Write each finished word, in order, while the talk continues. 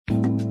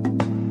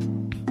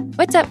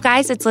What's up,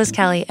 guys? It's Liz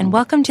Kelly, and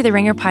welcome to the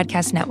Ringer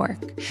Podcast Network.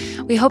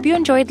 We hope you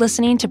enjoyed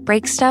listening to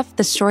Break Stuff,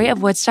 the story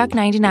of Woodstock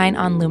 99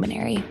 on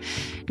Luminary.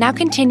 Now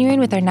continuing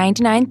with our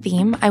 99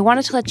 theme, I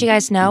wanted to let you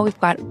guys know we've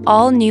got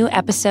all new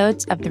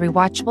episodes of The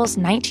Rewatchables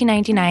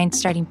 1999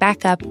 starting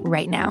back up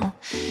right now.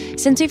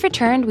 Since we've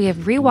returned, we have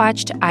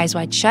rewatched Eyes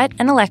Wide Shut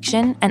and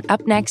Election, and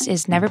up next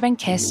is Never Been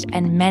Kissed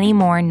and many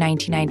more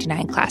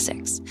 1999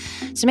 classics.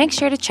 So make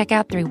sure to check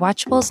out The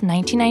Rewatchables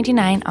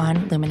 1999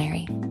 on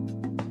Luminary.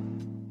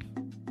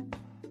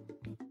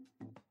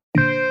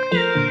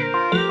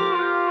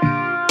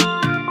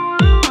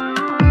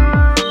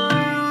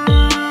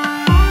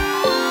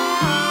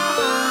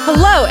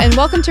 Hello, and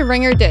welcome to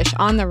Ringer Dish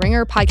on the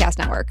Ringer Podcast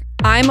Network.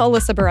 I'm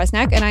Alyssa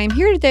Bereznek, and I am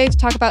here today to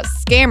talk about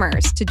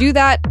scammers. To do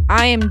that,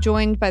 I am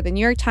joined by the New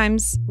York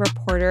Times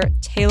reporter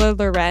Taylor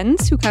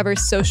Lorenz, who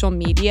covers social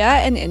media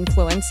and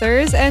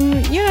influencers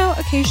and,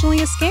 occasionally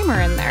a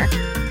scammer in there.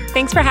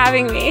 Thanks for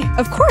having me.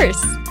 Of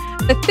course.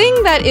 The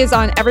thing that is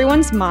on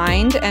everyone's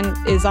mind and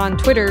is on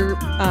Twitter,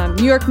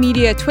 New York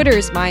media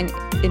Twitter's mind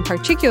in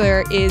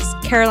particular, is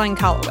Caroline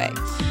Calloway.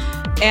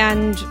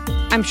 And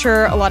I'm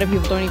sure a lot of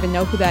people don't even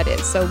know who that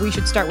is, so we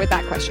should start with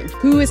that question.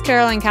 Who is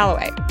Caroline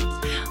Calloway?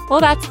 Well,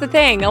 that's the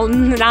thing.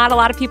 Not a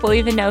lot of people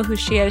even know who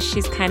she is.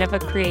 She's kind of a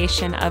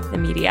creation of the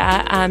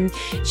media.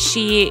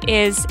 She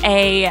is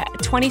a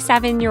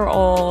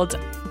 27-year-old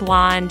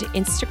blonde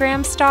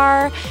Instagram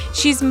star.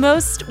 She's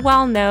most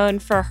well known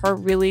for her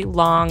really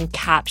long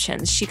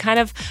captions. She kind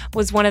of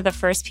was one of the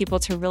first people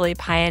to really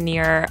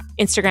pioneer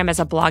Instagram as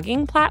a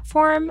blogging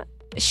platform.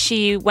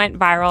 She went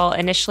viral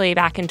initially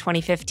back in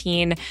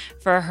 2015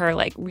 for her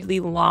really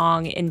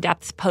long,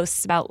 in-depth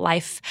posts about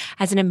life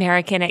as an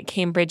American at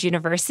Cambridge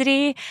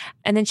University.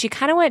 And then she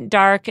kind of went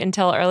dark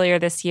until earlier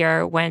this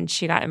year when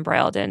she got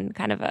embroiled in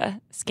kind of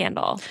a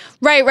scandal.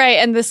 Right.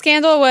 And the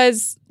scandal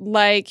was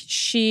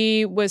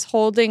she was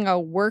holding a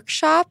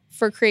workshop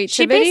for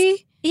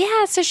creativity.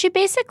 So she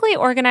basically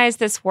organized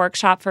this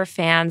workshop for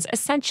fans.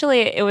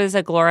 Essentially, it was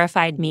a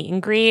glorified meet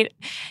and greet.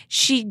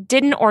 She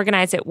didn't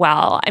organize it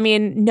well. I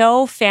mean,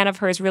 no fan of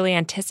hers really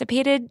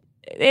anticipated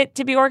it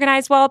to be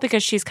organized well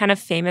because she's kind of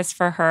famous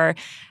for her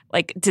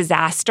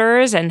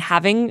disasters and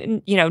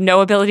having,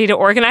 no ability to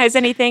organize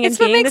anything and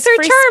being this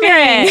free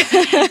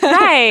spirit.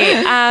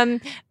 Right.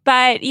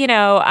 But,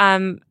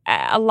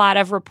 a lot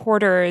of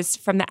reporters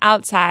from the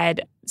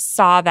outside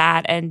saw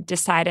that and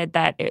decided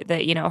that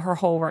her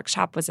whole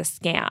workshop was a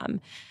scam.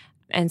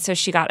 And so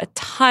she got a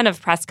ton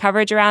of press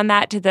coverage around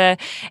that, to the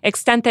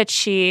extent that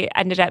she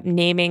ended up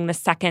naming the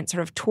second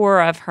sort of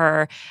tour of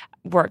her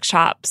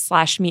workshop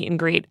 / meet and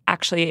greet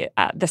actually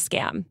The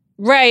Scam.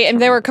 Right.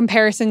 And there were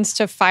comparisons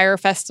to Fyre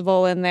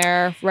Festival in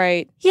there,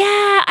 right? Yeah.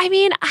 I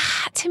mean,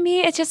 to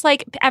me, it's just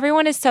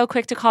everyone is so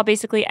quick to call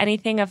basically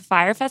anything a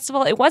Fyre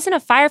Festival. It wasn't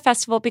a Fyre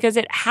Festival because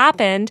it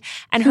happened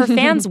and her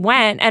fans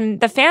went. And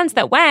the fans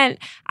that went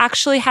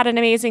actually had an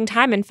amazing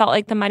time and felt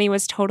like the money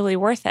was totally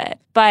worth it.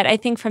 But I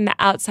think from the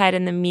outside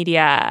in the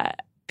media,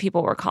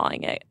 people were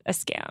calling it a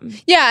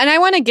scam. Yeah, and I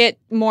want to get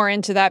more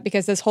into that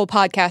because this whole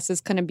podcast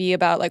is going to be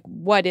about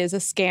what is a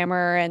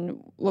scammer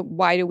and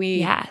why do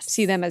we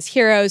see them as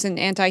heroes and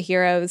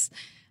anti-heroes.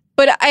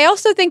 But I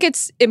also think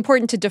it's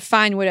important to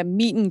define what a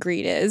meet and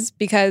greet is,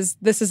 because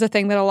this is a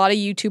thing that a lot of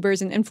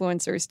YouTubers and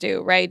influencers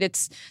do, right?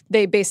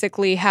 They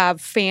basically have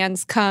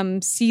fans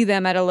come see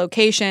them at a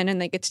location and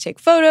they get to take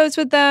photos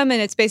with them,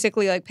 and it's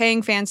basically like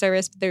paying fan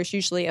service, but there's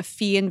usually a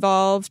fee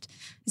involved.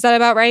 Is that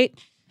about right?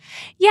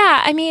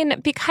 Yeah, I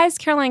mean, because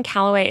Caroline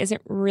Calloway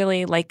isn't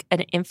really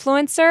an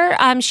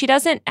influencer, she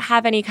doesn't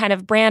have any kind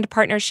of brand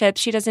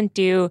partnerships. She doesn't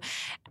do,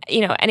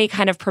 any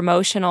kind of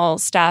promotional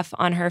stuff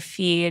on her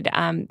feed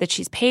that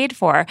she's paid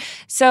for.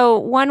 So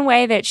one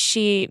way that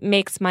she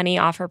makes money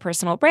off her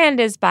personal brand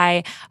is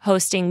by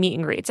hosting meet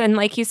and greets. And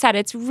like you said,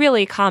 it's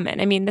really common.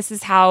 I mean, this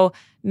is how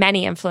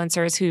many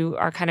influencers who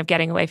are kind of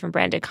getting away from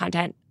branded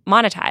content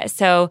monetize.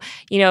 So,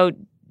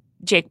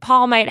 Jake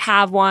Paul might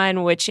have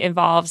one, which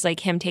involves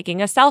him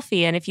taking a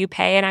selfie. And if you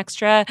pay an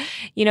extra,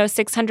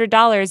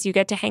 $600, you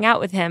get to hang out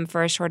with him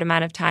for a short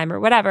amount of time or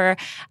whatever.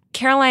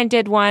 Caroline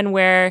did one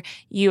where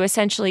you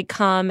essentially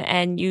come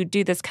and you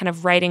do this kind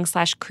of writing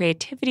 /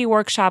 creativity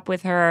workshop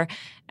with her.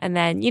 And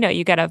then,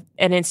 you get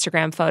an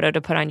Instagram photo to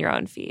put on your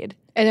own feed.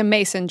 And a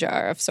mason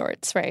jar of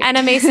sorts, right? And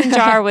a mason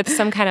jar with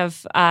some kind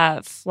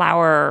of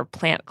flower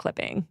plant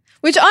clipping.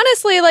 Which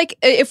honestly,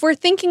 if we're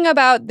thinking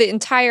about the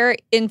entire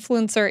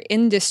influencer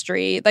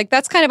industry,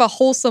 that's kind of a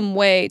wholesome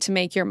way to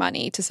make your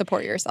money, to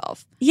support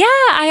yourself. Yeah,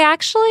 I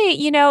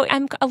actually,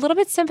 I'm a little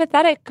bit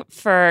sympathetic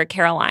for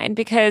Caroline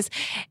because,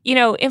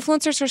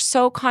 influencers are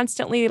so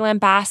constantly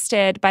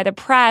lambasted by the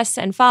press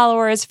and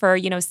followers for,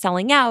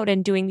 selling out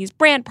and doing these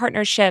brand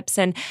partnerships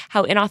and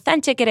how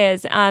inauthentic it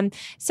is.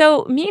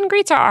 So meet and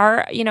greets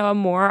are, a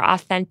more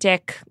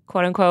authentic,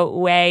 quote unquote,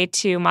 way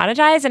to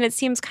monetize. And it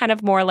seems kind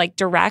of more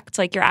direct,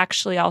 you're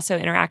actually also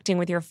interacting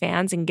with your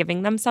fans and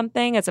giving them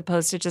something as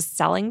opposed to just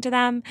selling to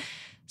them.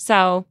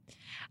 So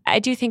I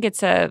do think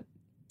it's a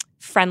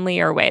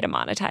friendlier way to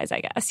monetize,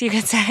 I guess you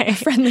could say.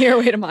 Friendlier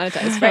way to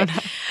monetize,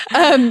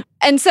 right?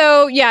 And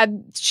so, yeah,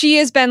 she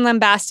has been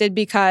lambasted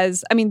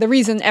because, I mean, the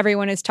reason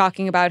everyone is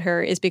talking about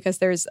her is because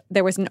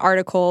there was an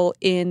article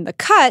in The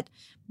Cut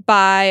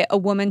by a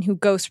woman who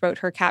ghostwrote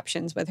her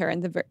captions with her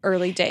in the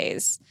early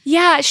days.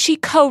 Yeah, she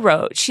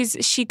co-wrote.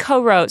 She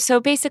co-wrote.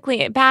 So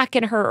basically, back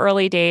in her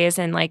early days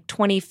in like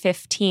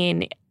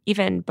 2015,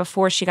 even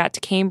before she got to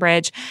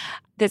Cambridge,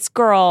 this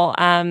girl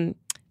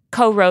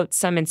co-wrote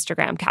some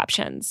Instagram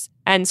captions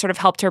and sort of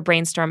helped her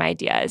brainstorm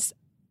ideas.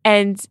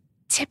 And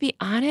to be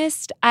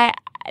honest,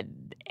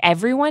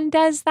 everyone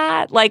does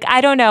that. Like,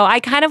 I don't know. I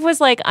kind of was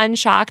like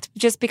unshocked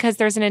just because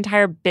there's an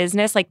entire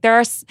business. Like there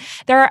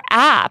are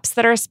apps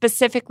that are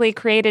specifically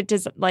created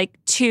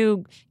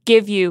to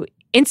give you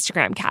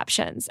Instagram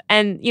captions.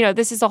 And, you know,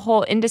 this is a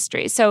whole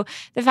industry. So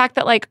the fact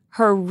that like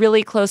her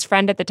really close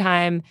friend at the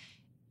time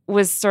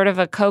was sort of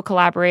a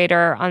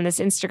co-collaborator on this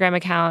Instagram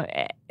account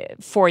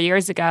 4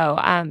 years ago,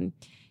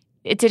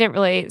 it didn't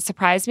really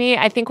surprise me.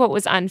 I think what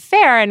was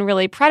unfair and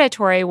really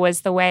predatory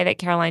was the way that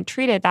Caroline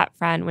treated that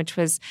friend, which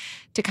was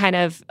to kind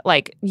of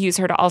like use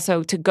her to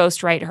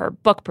ghostwrite her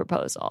book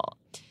proposal.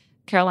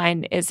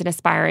 Caroline is an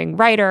aspiring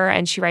writer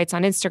and she writes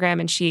on Instagram,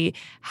 and she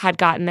had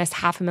gotten this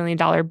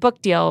 $500,000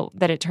 book deal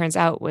that it turns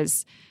out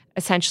was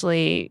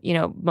essentially, you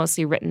know,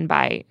 mostly written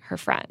by her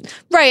friend.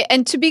 Right.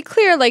 And to be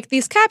clear, like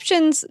these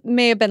captions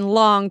may have been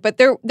long, but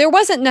there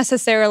wasn't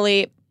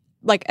necessarily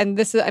like, and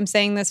I'm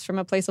saying this from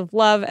a place of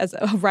love as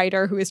a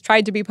writer who has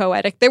tried to be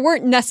poetic. They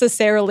weren't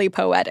necessarily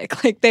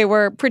poetic. Like they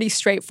were pretty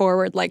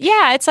straightforward. Like,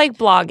 yeah, it's like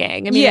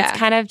blogging. I mean, It's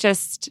kind of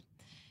just,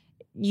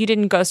 you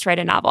didn't ghostwrite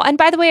a novel. And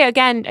by the way,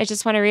 again, I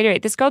just want to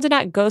reiterate, this girl did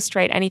not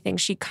ghostwrite anything.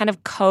 She kind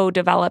of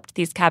co-developed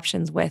these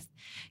captions with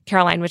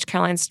Caroline, which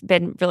Caroline's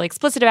been really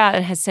explicit about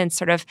and has since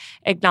sort of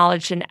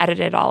acknowledged and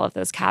edited all of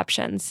those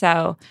captions.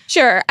 So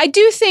sure. I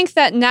do think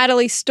that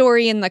Natalie's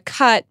story in The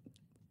Cut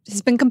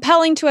has been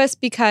compelling to us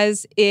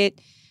because it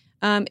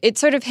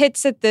sort of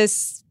hits at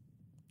this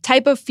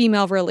type of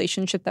female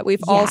relationship that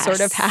we've all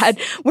sort of had,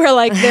 where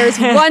like there's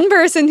one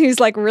person who's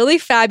like really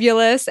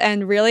fabulous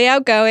and really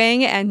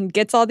outgoing and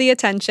gets all the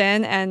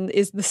attention and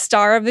is the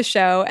star of the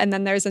show. And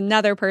then there's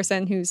another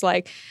person who's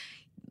like,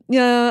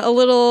 a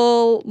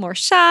little more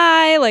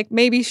shy, like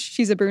maybe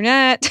she's a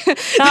brunette. The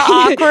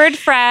awkward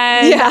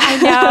friend. Yeah. I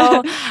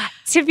know.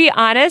 To be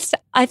honest,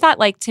 I thought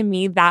like to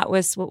me that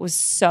was what was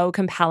so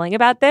compelling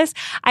about this.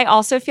 I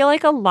also feel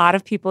like a lot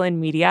of people in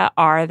media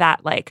are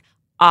that like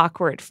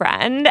awkward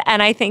friend.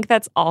 And I think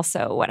that's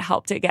also what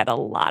helped it get a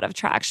lot of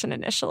traction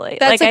initially.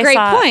 That's a great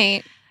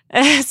point.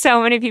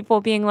 So many people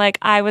being like,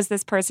 I was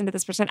this person to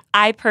this person.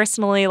 I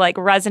personally like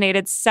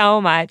resonated so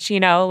much,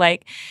 you know,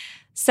 like,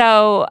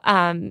 so,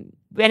 and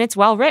it's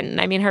well written.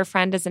 I mean, her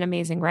friend is an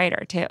amazing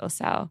writer too.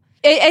 So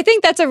I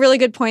think that's a really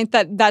good point,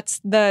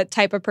 that's the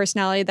type of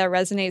personality that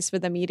resonates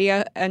with the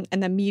media. And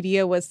the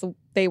media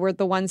they were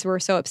the ones who were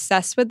so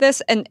obsessed with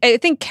this. And I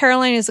think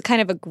Caroline is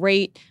kind of a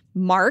great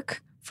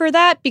mark for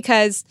that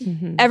because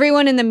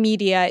everyone in the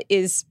media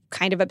is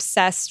kind of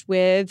obsessed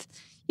with,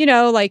 you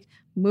know, like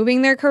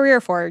moving their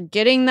career forward,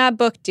 getting that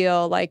book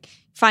deal, like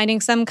finding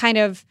some kind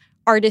of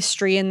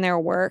artistry in their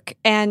work.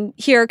 And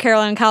here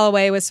Caroline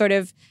Calloway was sort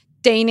of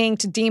deigning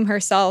to deem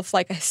herself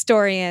like a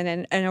historian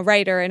and a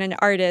writer and an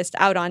artist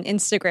out on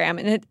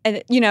Instagram.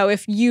 And you know,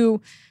 if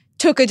you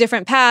took a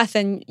different path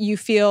and you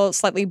feel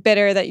slightly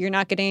bitter that you're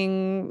not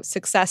getting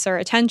success or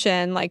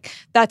attention, like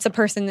that's a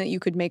person that you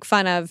could make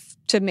fun of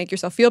to make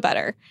yourself feel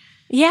better.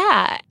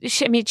 Yeah.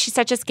 I mean, she's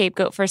such a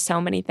scapegoat for so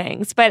many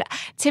things. But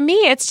to me,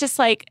 it's just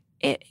like,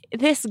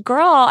 this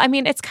girl, I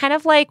mean, it's kind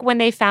of like when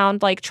they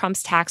found like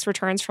Trump's tax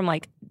returns from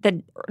like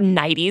the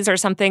 90s or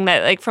something,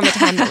 that like from a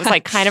time that was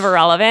like kind of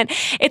irrelevant.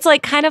 It's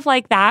like kind of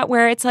like that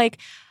where it's like,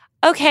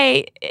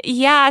 okay,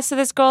 yeah, so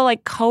this girl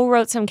like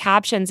co-wrote some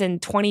captions in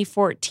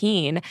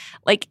 2014.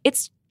 Like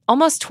it's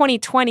almost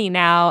 2020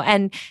 now.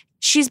 And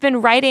she's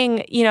been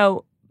writing, you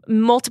know,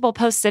 multiple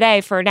posts a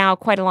day for now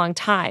quite a long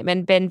time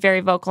and been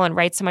very vocal and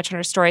writes so much on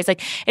her stories.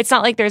 Like, it's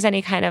not like there's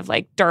any kind of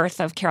like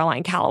dearth of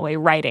Caroline Calloway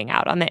writing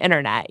out on the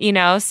internet, you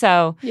know?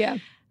 So yeah,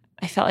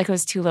 I felt like it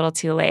was too little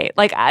too late.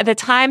 Like the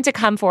time to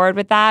come forward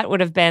with that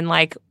would have been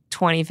like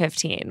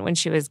 2015 when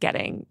she was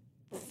getting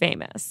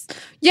famous.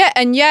 Yeah,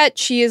 and yet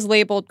she is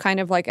labeled kind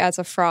of like as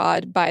a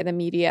fraud by the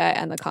media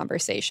and the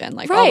conversation,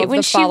 like all of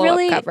the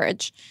follow-up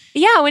coverage.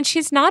 Yeah, when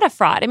she's not a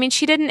fraud. I mean,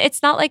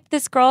 it's not like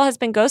this girl has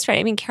been ghostwriting.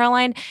 I mean,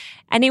 Caroline,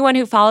 anyone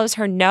who follows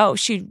her knows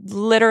she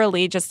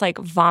literally just like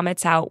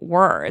vomits out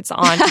words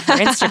on her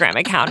Instagram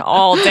account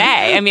all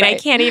day. I mean, I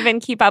can't even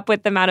keep up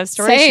with the amount of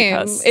stories she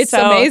posts. It's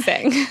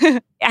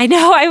amazing. I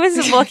know. I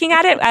was looking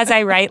at it as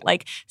I write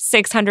like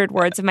 600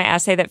 words of my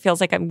essay that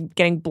feels like I'm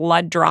getting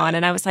blood drawn.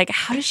 And I was like,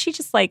 how does she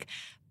just like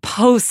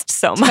post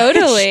so much?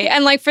 Totally.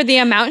 And like for the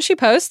amount she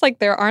posts, like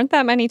there aren't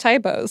that many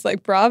typos.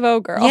 Like bravo,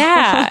 girl.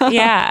 Yeah.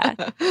 Yeah.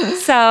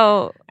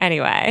 So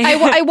anyway.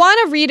 I want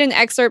to read an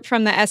excerpt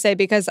from the essay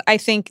because I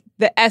think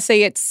the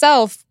essay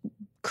itself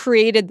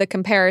created the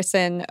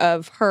comparison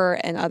of her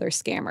and other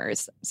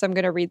scammers. So I'm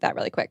going to read that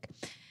really quick.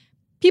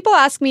 People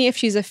ask me if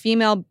she's a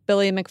female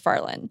Billy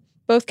McFarland,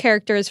 both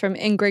characters from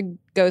Ingrid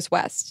Goes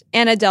West,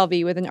 Anna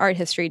Delvey with an art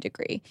history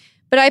degree.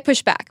 But I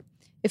push back.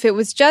 If it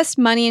was just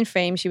money and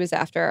fame she was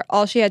after,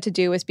 all she had to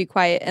do was be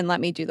quiet and let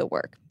me do the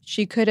work.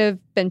 She could have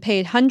been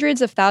paid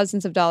hundreds of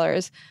thousands of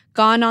dollars,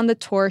 gone on the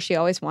tour she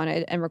always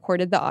wanted, and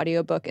recorded the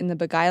audiobook in the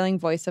beguiling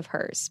voice of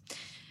hers.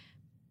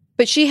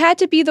 But she had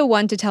to be the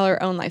one to tell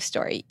her own life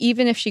story,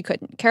 even if she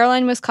couldn't.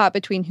 Caroline was caught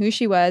between who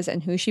she was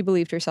and who she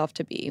believed herself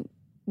to be,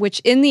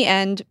 which in the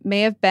end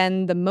may have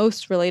been the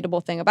most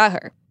relatable thing about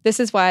her. This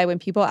is why when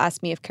people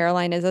ask me if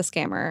Caroline is a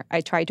scammer,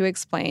 I try to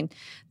explain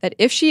that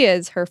if she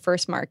is, her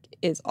first mark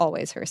is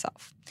always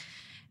herself.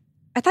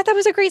 I thought that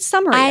was a great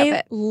summary of it.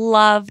 I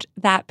loved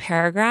that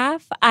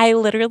paragraph. I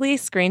literally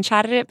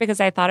screenshotted it because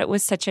I thought it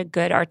was such a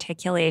good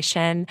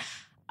articulation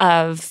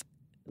of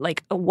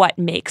like what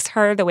makes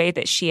her the way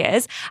that she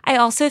is. I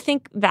also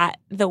think that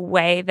the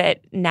way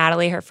that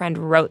Natalie, her friend,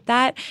 wrote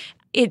that,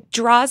 it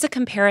draws a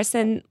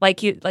comparison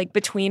like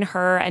between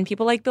her and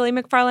people like Billy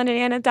McFarland and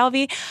Anna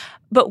Delvey,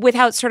 but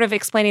without sort of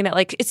explaining that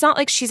like it's not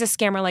like she's a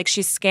scammer, like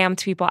she's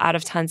scammed people out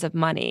of tons of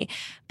money,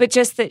 but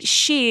just that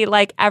she,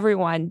 like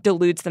everyone,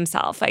 deludes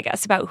themselves, I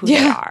guess, about who they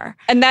are.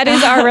 And that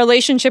is our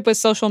relationship with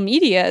social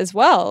media as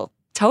well.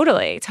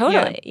 Totally.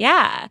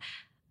 Yeah.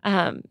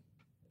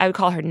 I would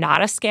call her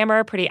not a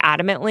scammer pretty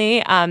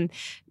adamantly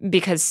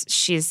because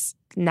she's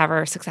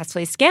never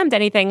successfully scammed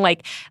anything,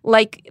 like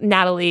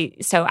Natalie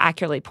so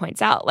accurately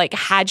points out. Like,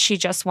 had she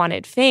just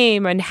wanted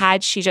fame and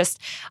had she just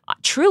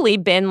truly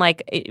been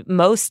like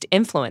most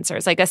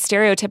influencers, like a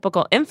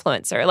stereotypical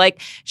influencer,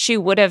 like she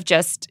would have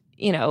just,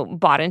 you know,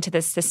 bought into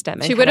this system.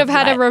 And she would have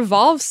had a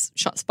Revolve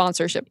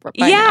sponsorship by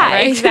now,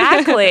 right?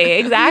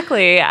 Exactly.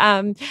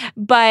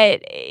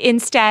 But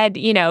instead,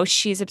 you know,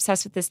 she's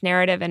obsessed with this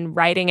narrative and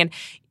writing. And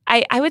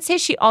I would say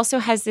she also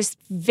has this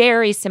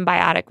very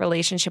symbiotic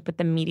relationship with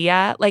the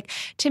media. Like,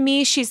 to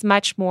me, she's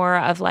much more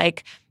of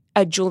like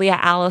a Julia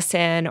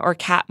Allison or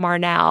Kat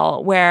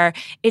Marnell, where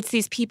it's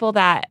these people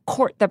that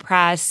court the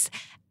press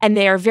and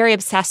they are very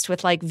obsessed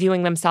with like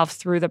viewing themselves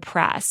through the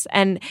press.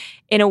 And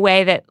in a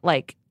way that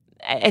like,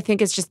 I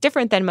think is just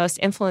different than most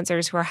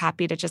influencers who are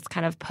happy to just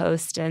kind of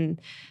post and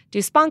do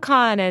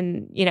SponCon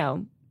and, you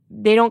know,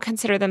 they don't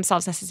consider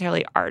themselves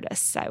necessarily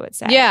artists, I would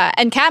say. Yeah,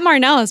 and Kat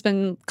Marnell has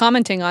been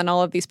commenting on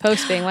all of these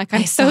posts being like,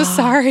 I'm so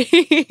sorry.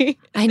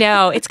 I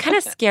know. It's kind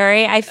of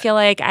scary. I feel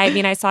like,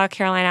 I saw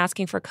Caroline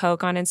asking for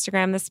Coke on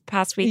Instagram this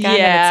past weekend.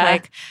 Yeah. And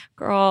it's like,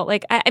 girl,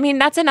 like, I mean,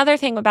 that's another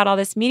thing about all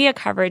this media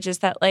coverage is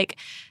that like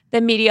the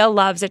media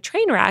loves a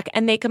train wreck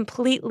and they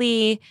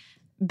completely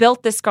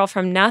built this girl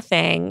from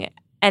nothing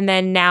and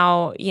then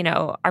now, you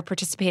know, are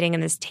participating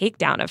in this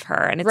takedown of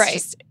her. And it's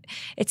just,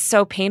 it's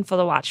so painful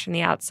to watch from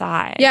the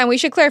outside. Yeah, and we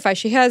should clarify,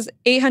 she has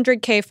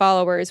 800K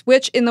followers,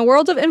 which in the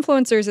world of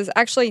influencers is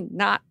actually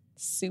not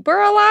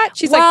super a lot.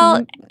 She's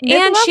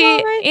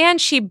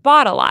and she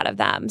bought a lot of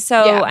them.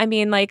 So, yeah. I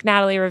mean, like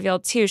Natalie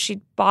revealed too,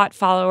 she bought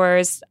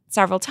followers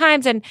several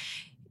times and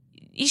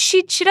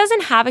she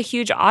doesn't have a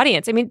huge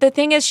audience. I mean, the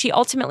thing is she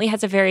ultimately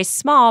has a very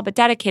small but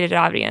dedicated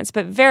audience,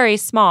 but very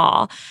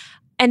small.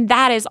 And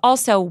that is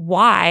also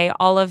why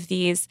all of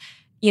these,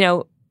 you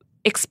know,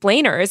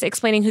 explainers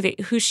explaining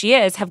who she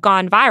is have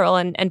gone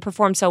viral and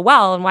performed so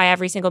well, and why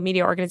every single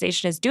media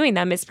organization is doing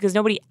them is because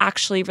nobody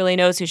actually really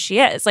knows who she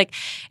is. Like,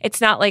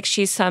 it's not like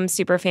she's some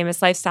super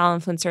famous lifestyle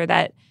influencer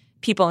that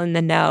people in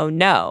the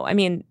know. I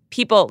mean,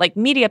 people like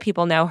media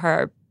people know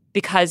her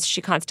because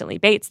she constantly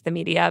baits the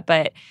media,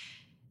 but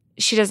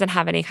she doesn't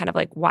have any kind of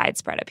like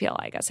widespread appeal,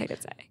 I guess I could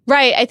say.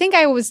 Right. I think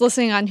I was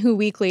listening on Who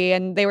Weekly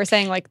and they were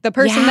saying like the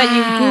person that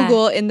you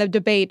Google in the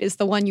debate is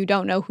the one you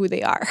don't know who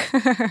they are.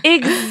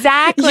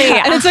 Exactly.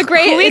 Yeah, and it's a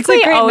great always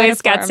metaphor.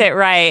 Gets it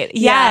right.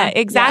 Yeah,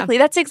 exactly.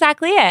 Yeah. That's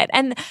exactly it.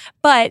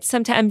 But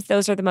sometimes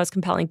those are the most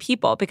compelling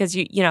people because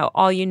you know,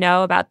 all you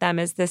know about them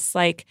is this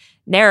like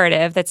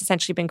narrative that's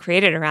essentially been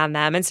created around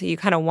them. And so you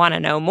kind of want to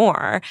know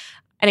more.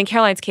 And in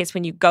Caroline's case,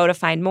 when you go to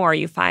find more,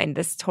 you find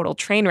this total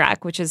train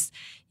wreck, which is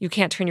you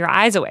can't turn your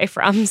eyes away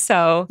from.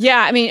 So yeah,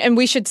 I mean, and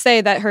we should say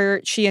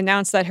that she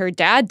announced that her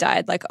dad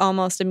died like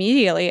almost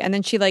immediately, and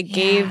then she like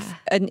gave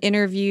an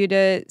interview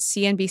to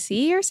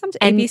CNBC or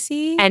something,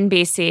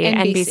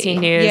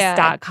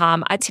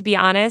 NBCnews.com. To be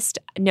honest,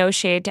 no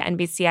shade to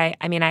NBC.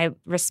 I mean, I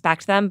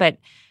respect them, but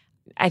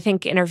I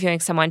think interviewing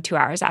someone 2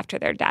 hours after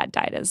their dad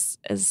died is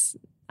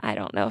I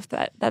don't know if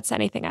that's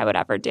anything I would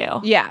ever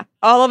do. Yeah.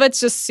 All of it's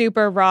just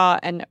super raw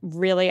and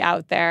really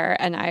out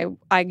there. And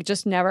I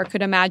just never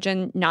could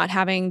imagine not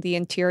having the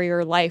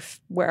interior life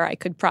where I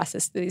could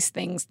process these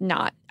things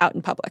not out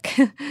in public.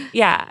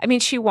 Yeah. I mean,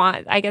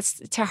 I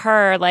guess to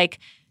her, like,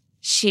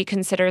 she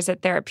considers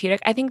it therapeutic.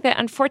 I think that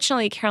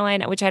unfortunately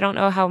Caroline, which I don't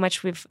know how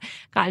much we've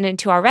gotten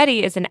into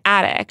already, is an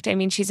addict. I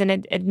mean, she's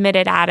an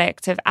admitted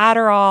addict of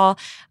Adderall.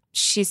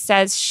 She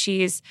says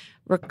she's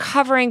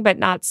recovering but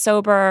not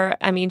sober.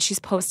 I mean, she's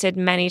posted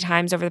many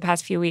times over the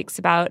past few weeks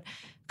about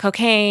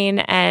cocaine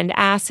and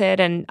acid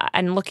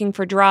and looking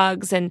for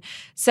drugs. And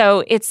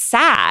so it's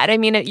sad. I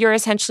mean, you're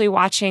essentially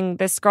watching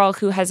this girl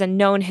who has a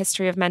known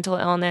history of mental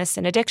illness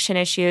and addiction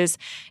issues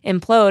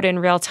implode in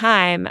real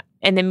time.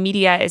 And the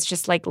media is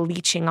just like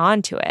leeching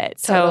onto it.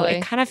 So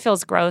it kind of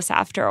feels gross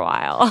after a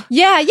while.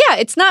 Yeah,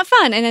 it's not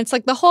fun. And it's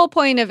like the whole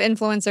point of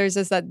influencers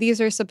is that these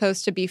are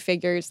supposed to be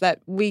figures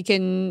that we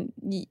can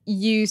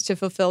use to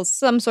fulfill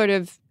some sort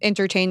of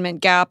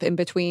entertainment gap in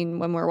between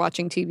when we're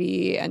watching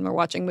TV and we're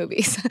watching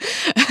movies.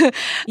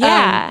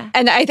 Yeah.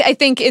 And I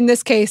think in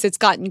this case, it's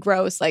gotten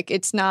gross. Like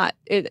it's not,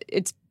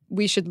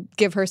 we should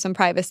give her some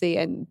privacy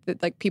and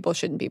like people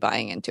shouldn't be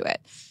buying into it.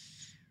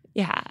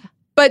 Yeah.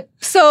 But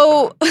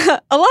so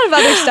a lot of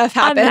other stuff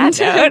happened. On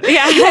that note,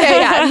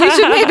 yeah. We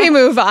should maybe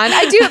move on.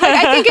 I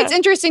think it's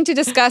interesting to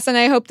discuss, and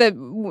I hope that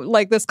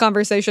like this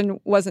conversation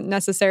wasn't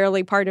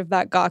necessarily part of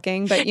that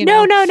gawking. But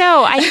No.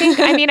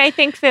 I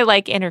think the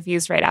like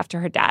interviews right after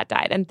her dad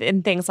died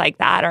and things like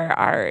that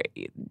are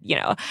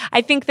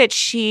I think that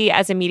she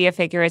as a media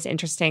figure is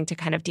interesting to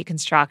kind of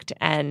deconstruct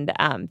and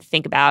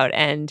think about,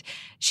 and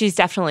she's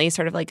definitely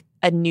sort of like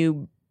a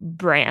new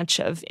branch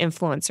of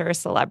influencer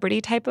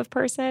celebrity type of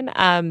person.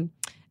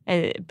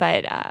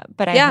 But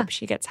I hope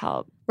she gets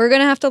help. We're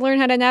going to have to learn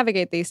how to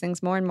navigate these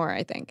things more and more,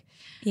 I think.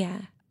 Yeah.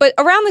 But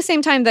around the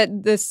same time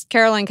that this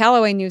Caroline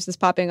Calloway news is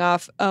popping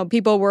off,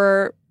 people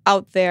were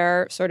out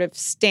there sort of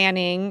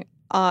standing,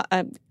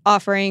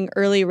 offering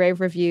early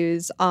rave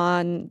reviews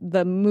on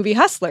the movie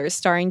Hustlers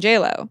starring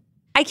J-Lo.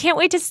 I can't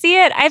wait to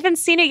see it. I haven't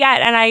seen it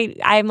yet, and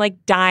I'm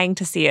like dying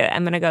to see it.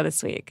 I'm going to go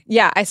this week.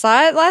 Yeah, I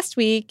saw it last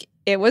week.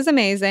 It was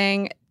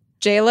amazing.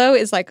 J-Lo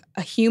is like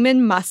a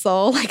human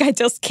muscle. Like, I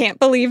just can't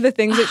believe the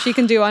things that she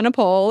can do on a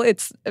pole.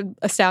 It's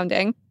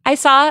astounding. I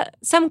saw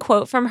some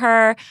quote from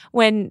her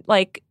when,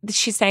 like,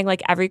 she's saying,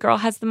 like, every girl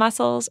has the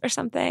muscles or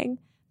something.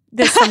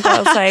 Some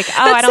girl's like,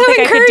 oh, I don't think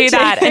I could do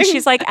that. And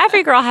she's like,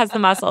 every girl has the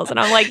muscles. And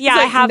I'm like, yeah,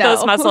 I have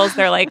those muscles.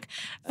 They're like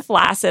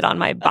flaccid on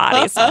my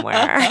body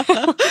somewhere.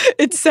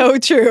 It's so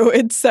true.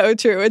 It's so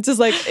true. It's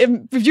just like,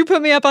 if you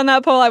put me up on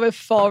that pole, I would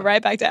fall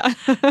right back down.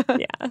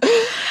 Yeah.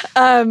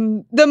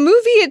 The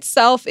movie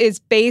itself is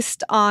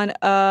based on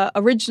an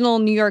original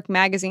New York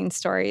Magazine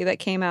story that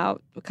came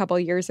out a couple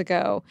of years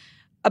ago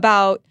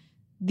about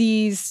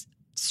these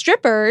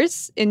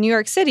strippers in New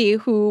York City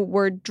who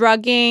were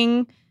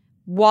drugging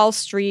Wall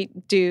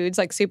Street dudes,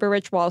 like super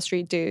rich Wall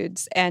Street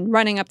dudes, and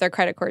running up their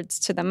credit cards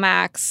to the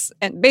max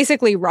and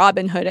basically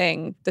Robin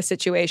Hooding the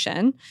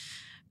situation.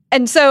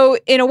 And so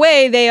in a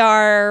way, they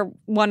are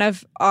one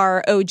of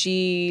our OG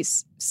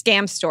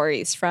scam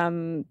stories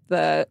from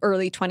the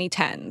early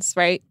 2010s,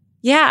 right?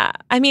 Yeah.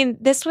 I mean,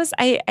 this was,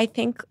 I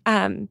think,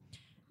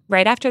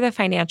 right after the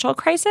financial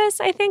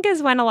crisis, I think,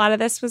 is when a lot of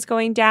this was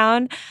going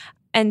down.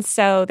 And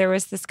so there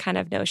was this kind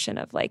of notion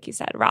of, like you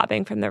said,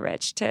 robbing from the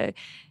rich to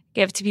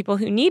give to people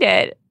who need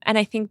it. And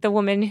I think the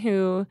woman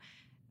who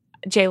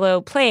J-Lo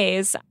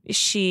plays,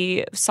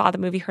 she saw the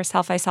movie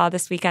herself. I saw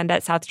this weekend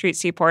at South Street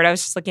Seaport. I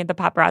was just looking at the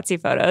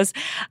paparazzi photos.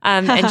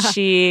 And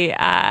she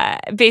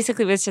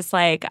basically was just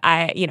like,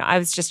 I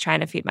was just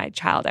trying to feed my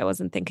child. I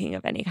wasn't thinking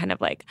of any kind of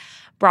like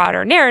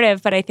broader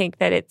narrative. But I think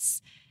that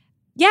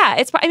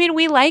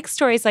we like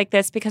stories like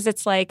this because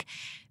it's like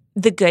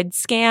the good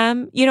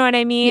scam. You know what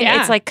I mean? Yeah.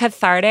 It's like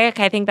cathartic.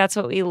 I think that's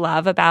what we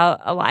love about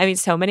a lot. I mean,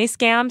 so many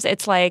scams.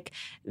 It's like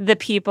the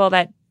people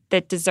that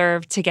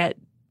deserve to get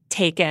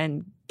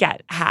taken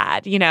get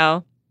had, you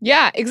know?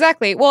 Yeah,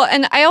 exactly. Well,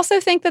 and I also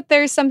think that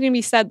there's something to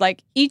be said,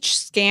 like each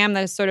scam that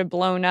has sort of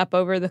blown up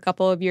over the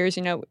couple of years,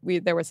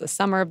 there was a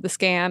summer of the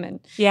scam and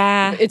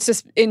it's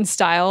just in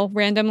style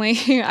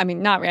randomly. I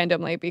mean, not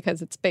randomly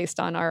because it's based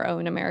on our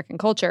own American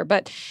culture.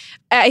 But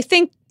I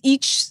think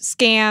each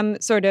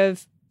scam sort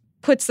of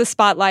puts the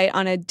spotlight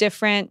on a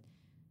different,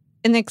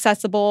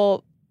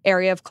 inaccessible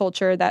area of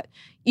culture that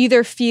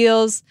either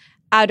feels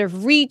out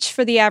of reach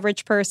for the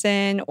average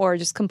person or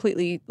just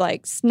completely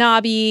like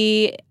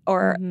snobby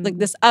or like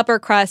this upper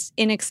crust,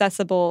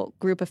 inaccessible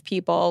group of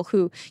people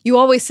who you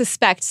always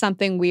suspect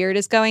something weird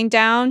is going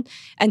down.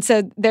 And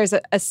so there's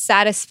a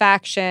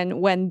satisfaction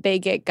when they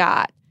get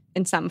got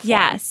in some form.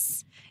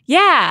 Yes.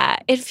 Yeah.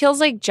 It feels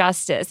like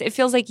justice. It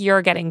feels like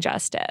you're getting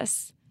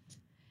justice.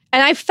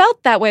 And I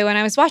felt that way when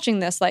I was watching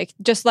this, like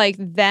just like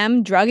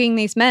them drugging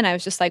these men. I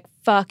was just like,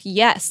 fuck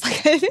yes.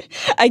 Like,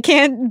 I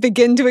can't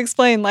begin to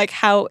explain like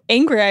how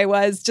angry I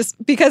was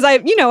just because I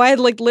had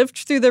like lived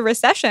through the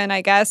recession,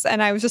 I guess.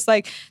 And I was just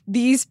like,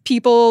 these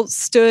people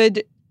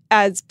stood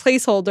as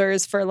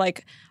placeholders for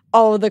like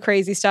all of the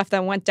crazy stuff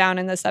that went down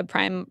in the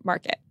subprime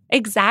market.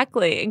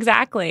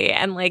 Exactly.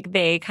 And like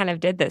they kind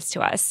of did this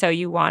to us. So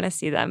you want to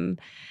see them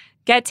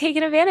get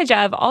taken advantage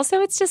of.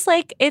 Also, it's just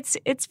like it's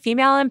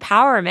female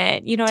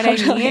empowerment. You know what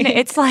Totally. I mean?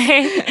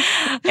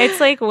 It's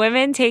like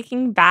women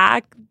taking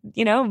back,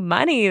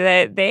 money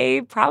that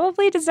they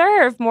probably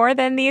deserve more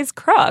than these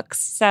crooks.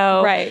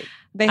 So right.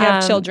 They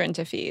have children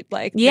to feed.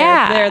 Like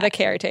yeah. they're the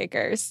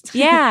caretakers.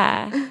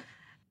 Yeah.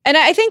 And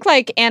I think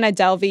like Anna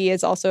Delvey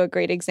is also a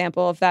great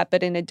example of that,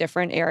 but in a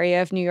different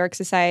area of New York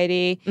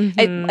society.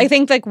 I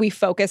think like we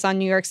focus on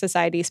New York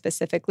society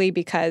specifically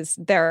because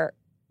they're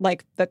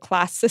like the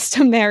class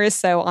system there is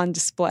so on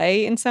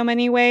display in so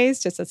many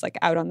ways, just as like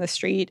out on the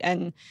street.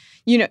 And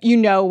you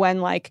know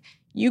when like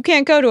you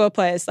can't go to a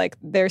place, like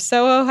there's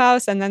Soho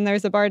House and then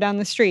there's a bar down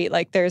the street.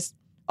 Like there's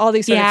all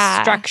these sort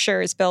of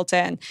structures built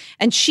in.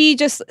 And she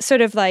just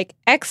sort of like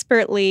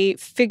expertly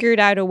figured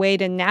out a way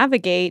to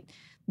navigate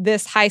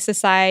this high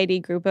society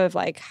group of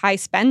like high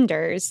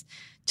spenders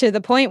to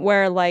the point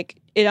where like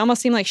it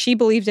almost seemed like she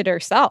believed it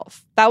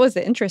herself. That was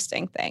the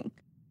interesting thing.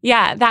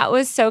 Yeah, that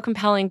was so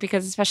compelling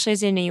because especially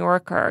as a New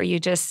Yorker, you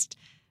just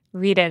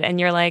read it and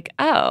you're like,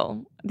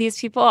 oh, these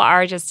people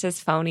are just as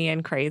phony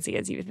and crazy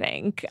as you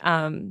think.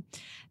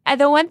 And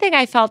the one thing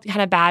I felt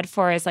kind of bad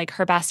for is like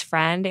her best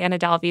friend, Anna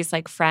Delvey's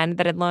like friend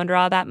that had loaned her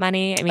all that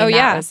money. I mean,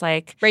 that was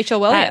like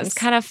Rachel Williams. That was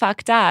kind of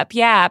fucked up.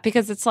 Yeah,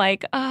 because it's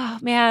like, oh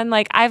man,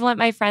 like I've lent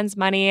my friends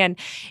money, and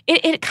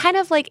it kind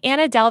of like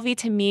Anna Delvey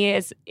to me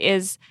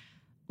is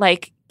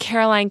like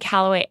Caroline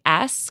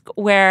Calloway-esque,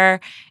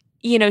 where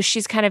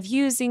she's kind of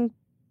using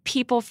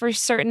people for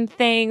certain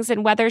things,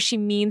 and whether she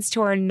means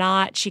to or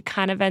not, she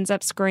kind of ends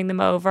up screwing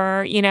them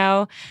over.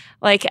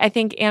 Like I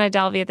think Anna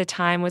Delvey at the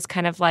time was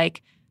kind of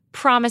like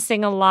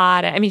promising a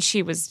lot. I mean,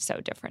 she was so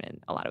different in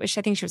a lot of ways.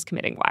 I think she was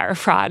committing wire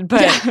fraud,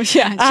 but she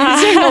was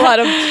doing a lot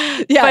of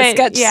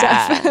sketch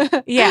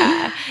stuff.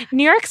 Yeah.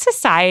 New York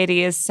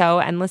society is so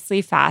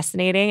endlessly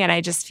fascinating, and I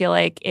just feel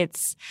like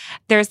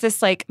there's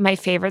this like my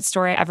favorite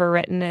story ever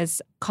written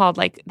is called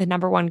like The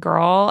Number One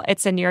Girl.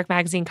 It's a New York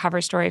Magazine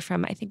cover story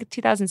from I think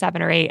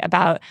 2007 or 2008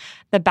 about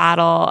the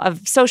battle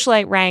of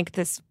Socialite Rank,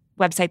 this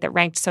website that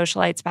ranked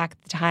socialites back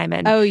at the time,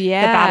 and the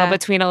battle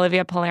between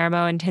Olivia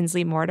Palermo and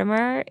Tinsley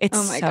Mortimer. It's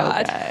so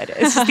good.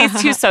 It's just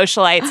these two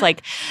socialites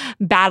like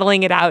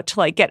battling it out to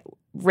like get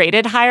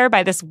rated higher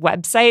by this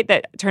website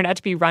that turned out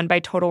to be run by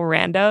total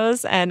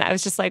randos. And I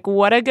was just like,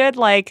 what a good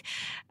like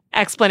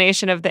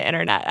explanation of the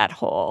internet at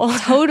whole.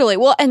 Totally.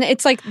 Well, and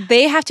it's like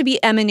they have to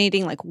be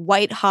emanating like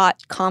white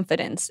hot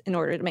confidence in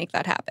order to make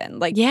that happen.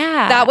 Like,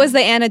 that was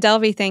the Anna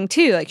Delvey thing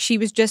too. Like she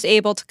was just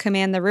able to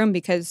command the room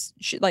because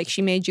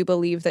she made you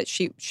believe that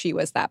she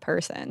was that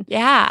person.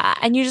 Yeah.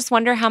 And you just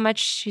wonder how much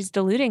she's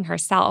deluding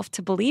herself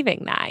to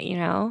believing that,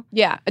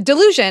 Yeah. A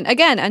delusion.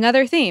 Again,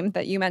 another theme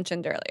that you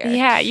mentioned earlier.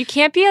 Yeah. You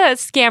can't be a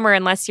scammer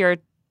unless you're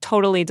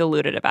totally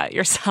deluded about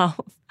yourself.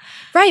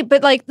 Right.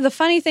 But like the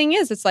funny thing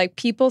is, it's like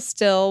people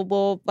still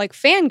will like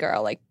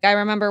fangirl. Like I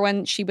remember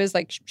when she was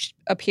like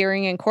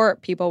appearing in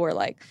court, people were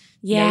like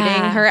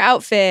noting her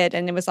outfit.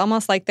 And it was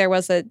almost like there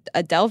was a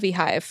Delvey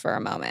hive for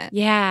a moment.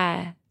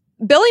 Yeah.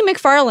 Billy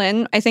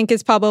McFarland, I think,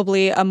 is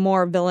probably a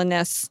more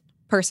villainous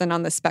person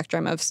on the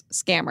spectrum of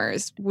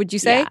scammers. Would you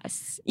say?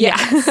 Yes.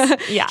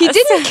 Yes. Yes. He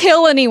didn't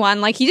kill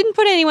anyone. Like he didn't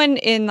put anyone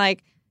in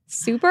like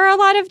super a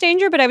lot of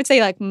danger, but I would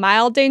say like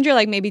mild danger,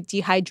 like maybe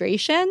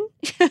dehydration.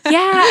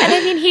 Yeah. And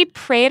I mean, he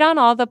preyed on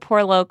all the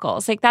poor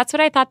locals. Like that's what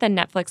I thought the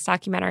Netflix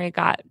documentary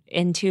got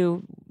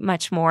into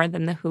much more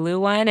than the Hulu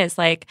one is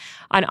like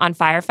on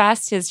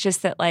Firefest is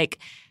just that like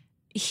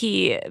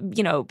he,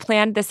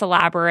 planned this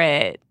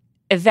elaborate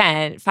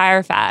event,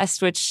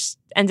 Firefest, which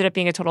ended up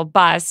being a total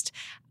bust.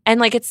 And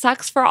like it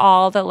sucks for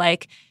all the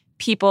like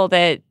people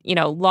that,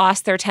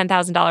 lost their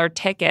 $10,000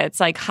 tickets,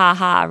 like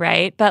haha,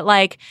 right? But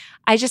like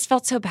I just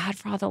felt so bad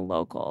for all the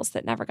locals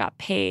that never got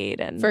paid.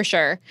 And for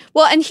sure.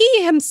 Well, and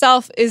he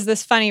himself is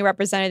this funny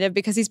representative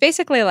because he's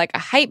basically like a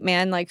hype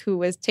man, like who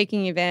was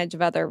taking advantage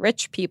of other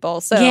rich people.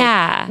 So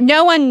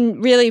no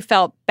one really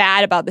felt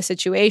bad about the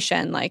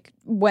situation. Like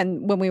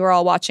when we were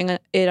all watching it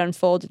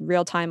unfold in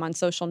real time on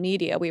social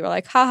media, we were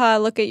like, haha,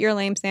 look at your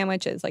lame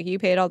sandwiches. Like you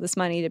paid all this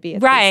money to be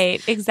at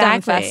this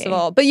dumb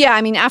festival. But yeah,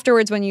 I mean,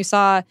 afterwards when you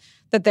saw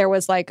that there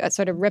was like a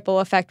sort of ripple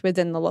effect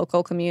within the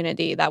local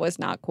community, that was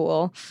not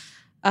cool.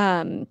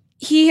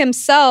 He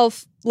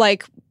himself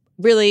like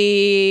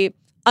really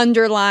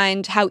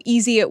underlined how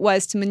easy it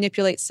was to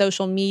manipulate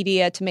social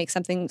media to make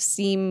something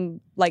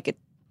seem like it's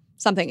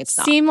something it's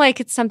not. Seem like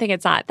it's something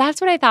it's not.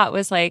 That's what I thought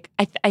was like,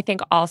 I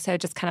think also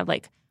just kind of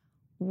like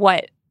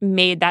what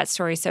made that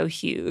story so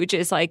huge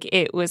is like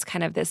it was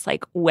kind of this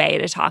like way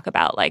to talk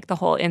about like the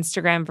whole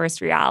Instagram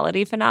versus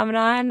reality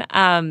phenomenon.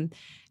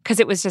 Because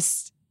it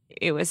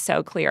was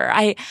so clear.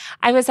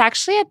 I was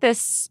actually at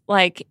this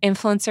like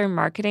influencer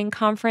marketing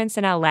conference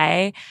in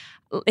LA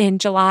in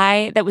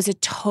July that was a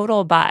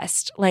total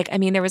bust. Like, I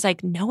mean, there was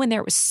like no one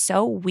there. It was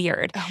so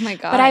weird. Oh my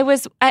God. But I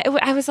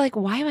was like,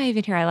 why am I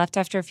even here? I left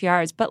after a few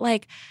hours. But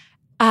like,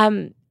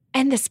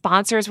 and the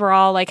sponsors were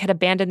all like had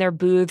abandoned their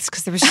booths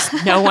because there was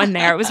just no one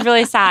there. It was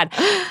really sad.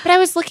 But I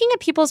was looking at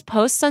people's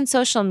posts on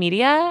social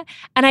media,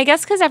 and I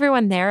guess because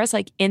everyone there is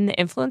like in the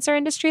influencer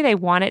industry, they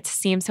want it to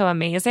seem so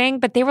amazing,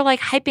 but they were like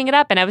hyping it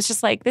up. And I was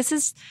just like, this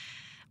is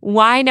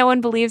why no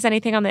one believes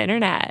anything on the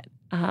internet.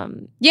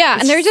 And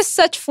they're just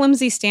such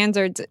flimsy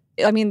standards.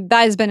 I mean,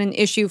 that has been an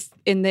issue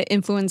in the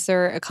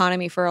influencer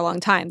economy for a long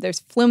time. There's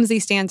flimsy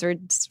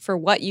standards for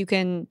what you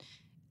can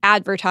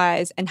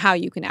advertise and how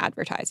you can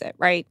advertise it,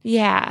 right?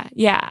 Yeah.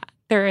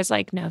 There is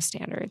like no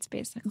standards,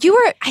 basically.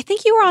 I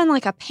think you were on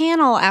like a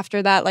panel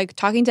after that, like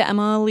talking to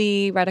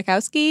Emily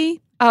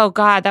Ratajkowski. Oh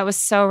God, that was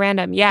so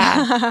random.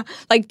 Yeah.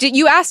 Did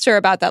you asked her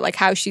about that, like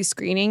how she's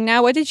screening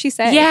now? What did she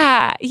say?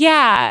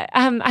 Yeah.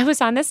 I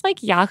was on this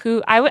like Yahoo.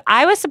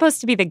 I was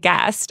supposed to be the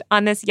guest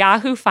on this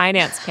Yahoo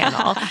Finance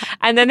panel.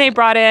 And then they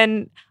brought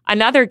in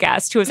another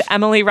guest who was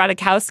Emily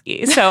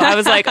Ratajkowski. So I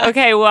was like,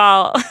 okay,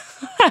 well,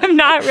 I'm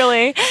not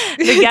really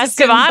the guest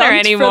of honor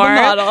anymore.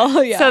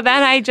 Yeah. So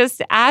then I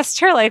just asked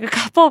her like a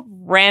couple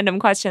random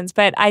questions.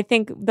 But I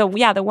think the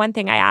one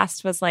thing I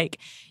asked was like,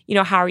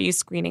 how are you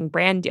screening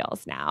brand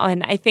deals now?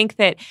 And I think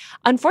that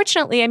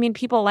unfortunately, I mean,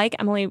 people like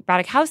Emily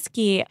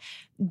Ratajkowski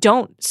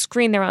don't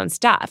screen their own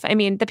stuff. I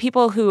mean, the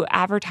people who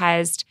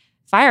advertised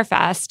Fyre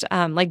Fest,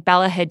 like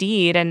Bella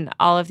Hadid and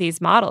all of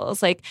these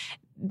models, like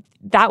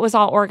that was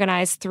all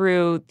organized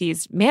through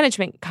these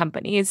management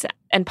companies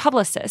and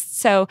publicists.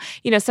 So,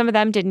 some of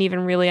them didn't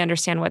even really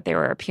understand what they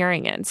were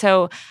appearing in.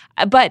 So,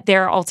 but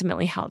they're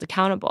ultimately held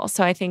accountable.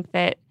 So I think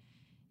that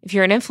if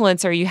you're an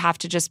influencer, you have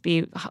to just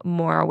be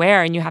more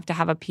aware, and you have to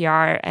have a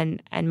PR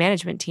and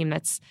management team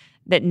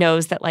that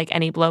knows that like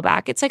any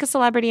blowback, it's like a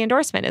celebrity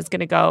endorsement, is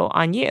going to go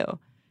on you.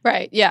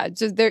 Right. Yeah.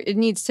 Just it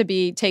needs to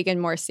be taken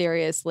more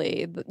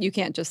seriously. You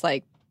can't just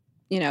like,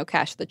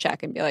 cash the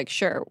check and be like,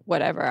 sure,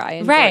 whatever. I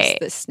endorse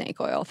this snake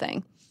oil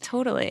thing.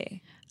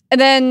 Totally. And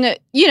then,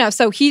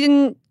 so he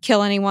didn't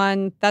kill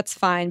anyone. That's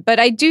fine. But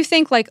I do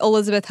think like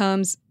Elizabeth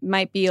Holmes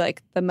might be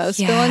like the most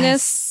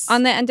villainous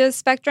on the end of the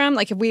spectrum.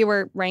 Like if we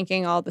were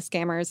ranking all the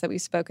scammers that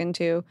we've spoken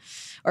to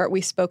or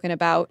we've spoken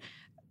about,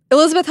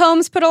 Elizabeth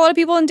Holmes put a lot of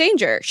people in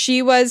danger.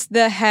 She was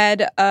the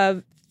head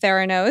of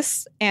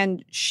Theranos,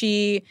 and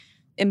she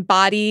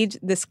embodied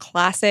this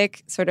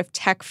classic sort of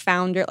tech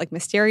founder, like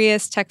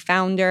mysterious tech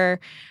founder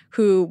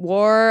who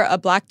wore a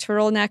black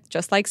turtleneck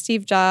just like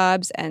Steve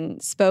Jobs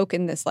and spoke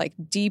in this like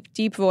deep,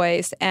 deep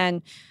voice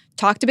and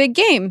talked a big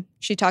game.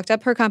 She talked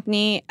up her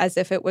company as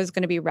if it was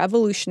going to be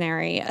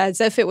revolutionary,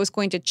 as if it was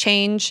going to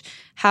change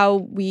how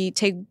we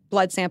take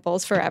blood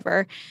samples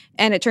forever.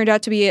 And it turned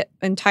out to be an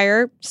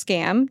entire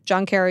scam.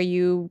 John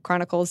Carreyrou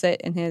chronicles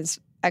it in his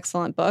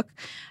excellent book.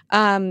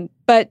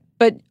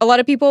 But a lot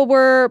of people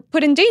were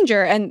put in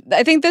danger. And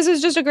I think this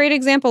is just a great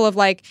example of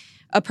like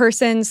a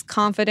person's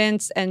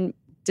confidence and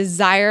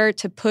desire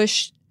to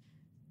push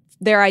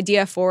their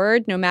idea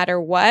forward no matter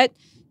what,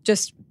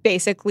 just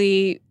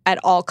basically at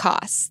all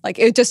costs. Like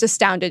it just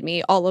astounded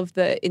me, all of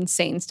the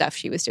insane stuff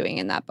she was doing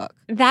in that book.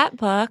 That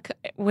book,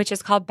 which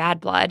is called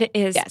Bad Blood,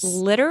 is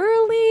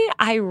literally,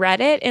 I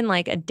read it in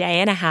like a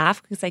day and a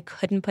half because I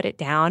couldn't put it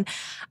down.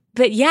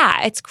 But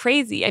yeah, it's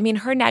crazy. I mean,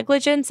 her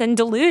negligence and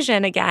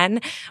delusion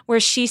again, where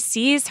she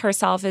sees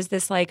herself as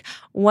this like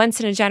once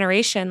in a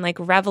generation, like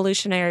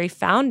revolutionary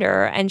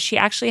founder, and she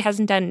actually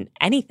hasn't done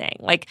anything.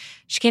 Like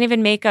she can't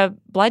even make a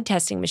blood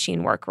testing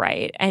machine work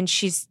right. And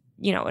she's,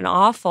 an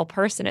awful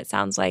person. It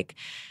sounds like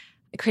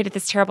it created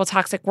this terrible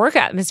toxic work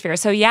atmosphere.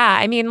 So yeah,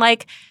 I mean,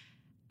 like,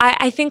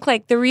 I think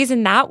like the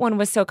reason that one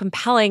was so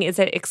compelling is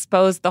it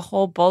exposed the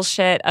whole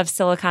bullshit of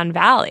Silicon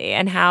Valley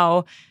and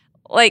how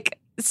like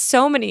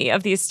so many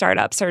of these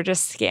startups are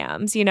just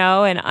scams,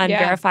 and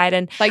unverified.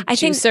 And like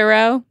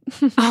Juicero.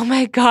 Oh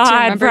my God. Do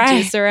you remember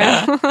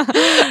Juicero?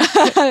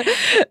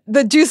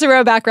 The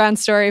Juicero background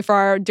story for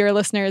our dear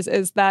listeners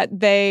is that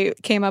they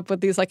came up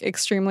with these like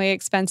extremely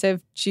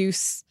expensive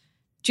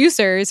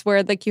juicers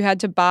where like you had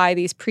to buy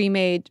these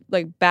pre-made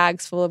like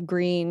bags full of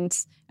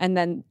greens, and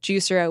then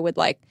Juicero would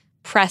like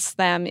press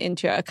them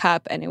into a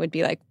cup, and it would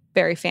be like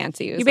very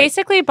fancy. You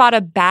basically bought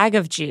a bag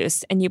of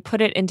juice and you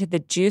put it into the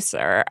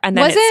juicer, and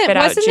then it spit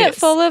out juice. Wasn't it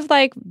full of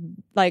like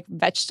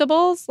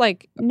vegetables,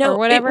 or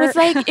whatever?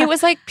 It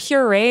was like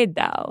pureed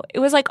though. It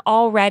was like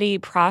already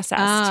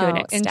processed to an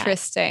extent.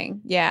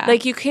 Interesting. Yeah.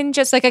 Like you can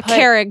just like a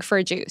Keurig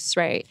for juice,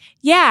 right?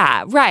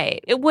 Yeah,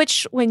 right.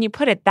 Which, when you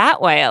put it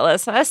that way,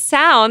 Alyssa,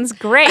 sounds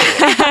great.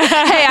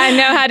 Hey, I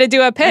know how to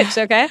do a pitch,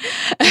 okay?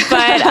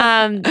 But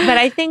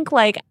I think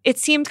like it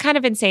seemed kind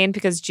of insane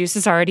because juice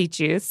is already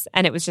juice,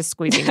 and it was just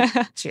squeezing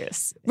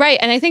juice. Right.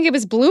 And I think it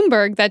was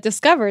Bloomberg that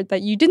discovered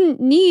that you didn't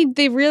need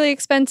the really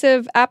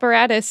expensive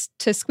apparatus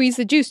to squeeze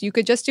the juice. You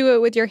could just do it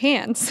with your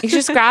hands. You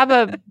just grab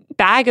a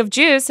bag of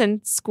juice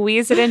and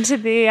squeeze it into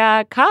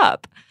the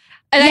cup.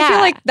 And I feel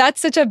like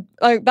that's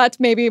that's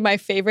maybe my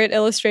favorite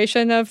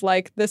illustration of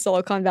like the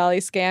Silicon Valley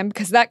scam,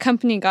 because that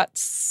company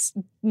got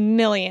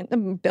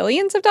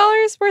billions of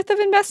dollars worth of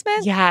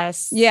investment.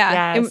 Yes.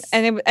 Yeah. Yes.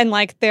 And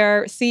like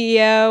their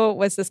CEO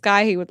was this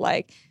guy who would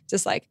like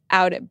just like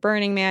out at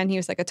Burning Man. He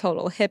was like a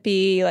total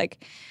hippie.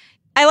 Like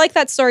I like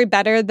that story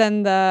better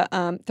than the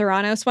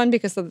Theranos one,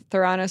 because the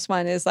Theranos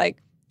one is like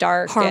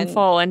dark,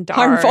 harmful and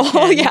dark.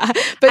 Harmful, yeah.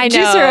 But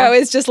Juicero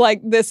is just like,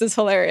 this is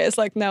hilarious.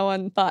 Like no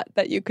one thought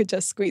that you could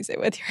just squeeze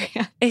it with your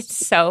hand. It's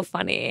so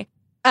funny.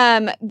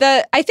 I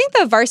think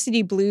the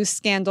Varsity Blues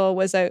scandal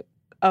was a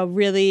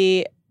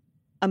really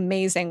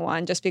amazing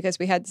one, just because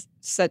we had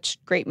such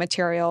great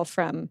material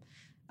from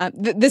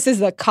This is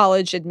the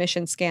college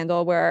admission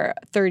scandal where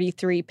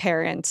 33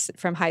 parents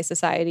from high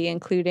society,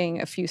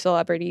 including a few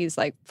celebrities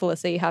like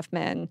Felicity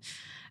Huffman,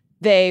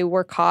 they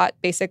were caught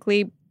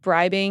basically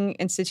bribing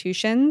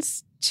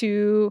institutions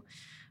to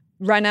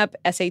run up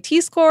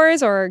SAT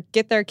scores or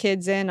get their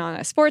kids in on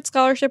a sports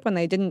scholarship when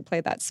they didn't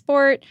play that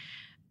sport,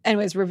 and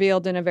was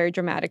revealed in a very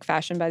dramatic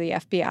fashion by the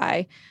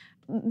FBI.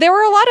 There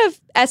were a lot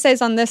of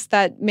essays on this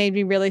that made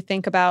me really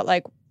think about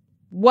like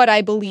what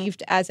I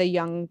believed as a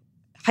young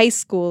high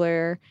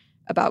schooler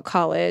about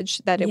college,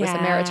 that it was a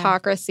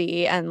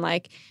meritocracy, and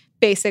like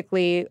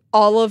basically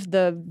all of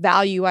the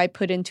value I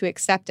put into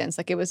acceptance.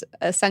 Like it was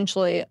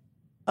essentially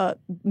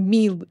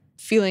me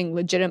feeling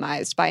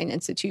legitimized by an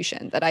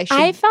institution that I should.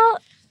 I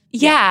felt,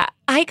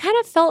 I kind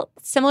of felt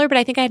similar, but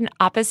I think I had an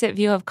opposite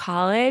view of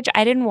college.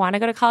 I didn't want to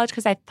go to college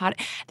because I thought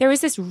there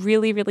was this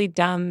really, really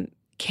dumb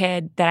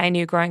kid that I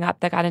knew growing up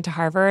that got into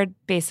Harvard,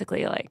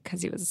 basically like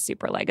because he was a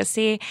super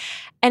legacy.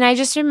 And I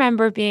just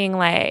remember being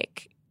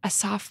like a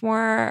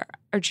sophomore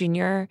or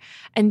junior,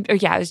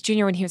 I was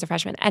junior when he was a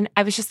freshman. And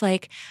I was just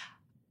like,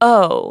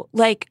 oh,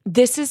 like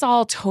this is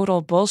all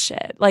total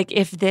bullshit. Like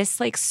if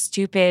this like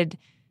stupid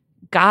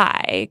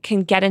guy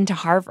can get into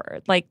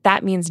Harvard, like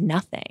that means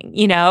nothing,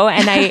 you know?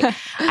 And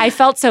I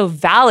felt so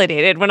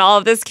validated when all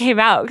of this came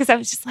out because I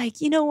was just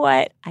like, you know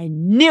what? I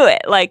knew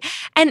it. Like,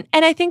 and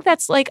I think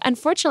that's like,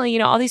 unfortunately, you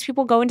know, all these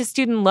people go into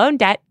student loan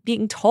debt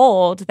being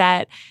told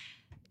that,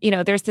 you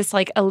know, there's this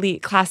like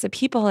elite class of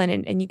people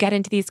and you get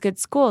into these good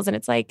schools and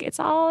it's like, it's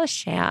all a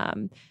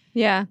sham.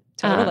 Yeah,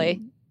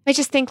 totally. I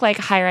just think like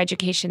higher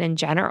education in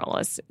general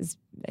is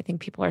I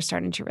think people are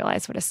starting to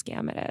realize what a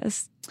scam it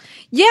is.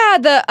 Yeah,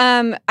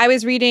 I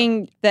was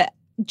reading the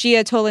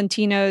Gia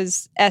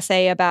Tolentino's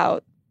essay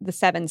about the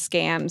 7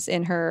 scams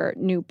in her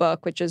new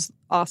book, which is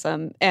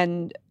awesome.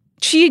 And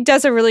she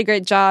does a really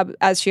great job,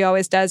 as she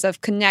always does,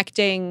 of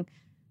connecting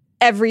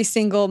every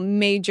single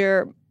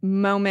major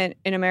moment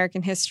in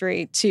American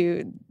history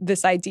to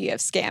this idea of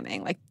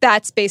scamming. Like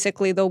that's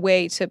basically the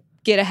way to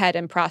get ahead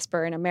and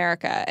prosper in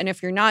America. And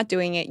if you're not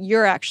doing it,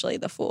 you're actually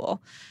the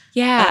fool.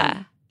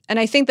 Yeah. And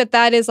I think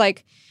that is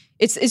like,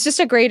 it's just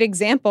a great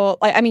example.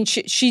 Like, I mean,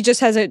 she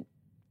just has a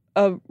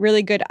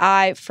really good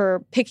eye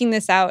for picking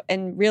this out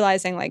and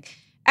realizing like,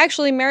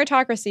 actually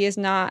meritocracy is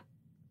not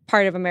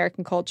part of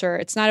American culture.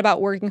 It's not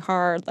about working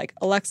hard. Like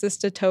Alexis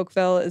de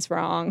Tocqueville is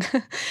wrong.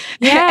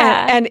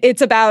 Yeah. and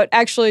it's about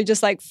actually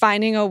just like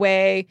finding a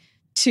way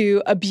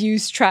to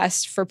abuse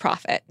trust for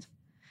profit.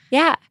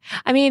 Yeah.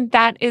 I mean,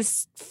 that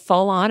is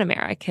full on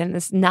American.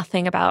 There's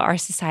nothing about our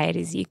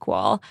society is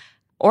equal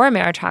or a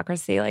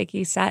meritocracy, like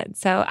you said.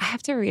 So I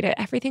have to read it.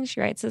 Everything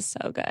she writes is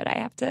so good.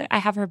 I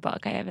have her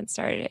book. I haven't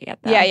started it yet,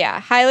 though. Yeah.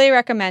 Highly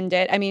recommend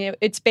it. I mean,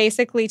 it's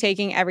basically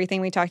taking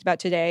everything we talked about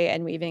today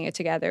and weaving it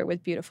together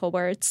with beautiful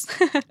words.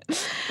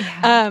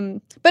 Yeah.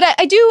 But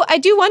I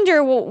do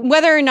wonder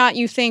whether or not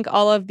you think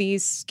all of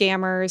these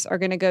scammers are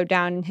going to go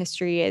down in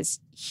history as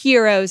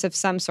heroes of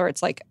some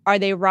sorts. Like, are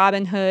they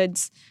Robin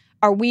Hoods?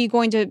 Are we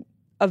going to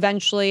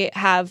eventually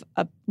have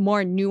a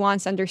more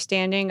nuanced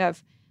understanding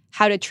of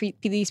how to treat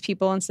these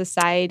people in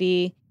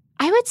society?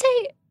 I would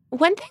say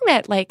one thing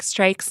that like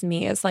strikes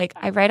me is like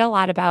I write a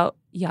lot about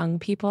young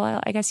people,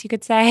 I guess you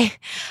could say,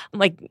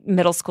 like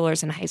middle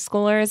schoolers and high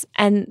schoolers.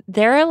 And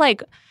they're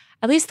like,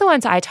 at least the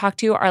ones I talk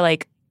to are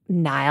like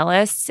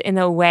nihilists in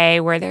the way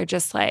where they're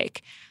just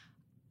like,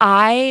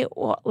 it's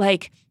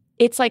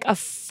like a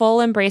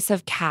full embrace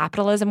of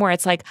capitalism where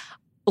it's like,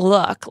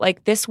 look,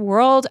 like this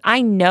world,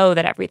 I know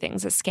that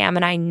everything's a scam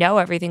and I know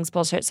everything's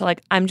bullshit. So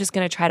like, I'm just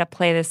going to try to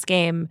play this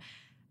game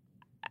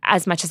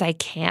as much as I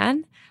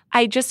can.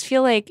 I just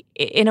feel like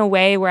in a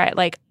way where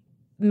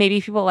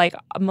maybe people like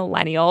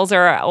millennials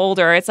or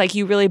older, it's like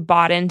you really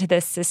bought into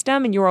this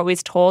system and you were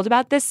always told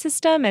about this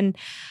system. And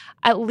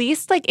at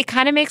least like it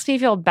kind of makes me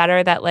feel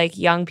better that like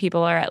young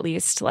people are at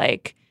least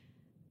like,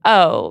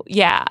 oh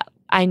yeah,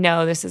 I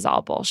know this is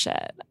all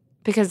bullshit.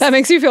 Because that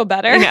makes you feel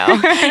better. You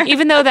know,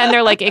 even though then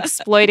they're like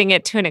exploiting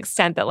it to an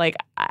extent that like,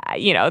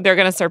 you know, they're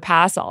going to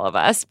surpass all of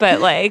us.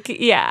 But like,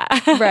 yeah.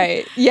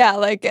 Right. Yeah.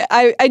 Like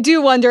I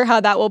do wonder how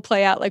that will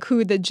play out, like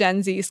who the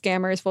Gen Z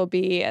scammers will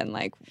be. And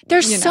like,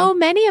 there's so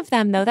many of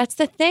them though. That's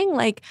the thing.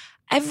 Like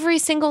every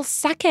single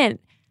second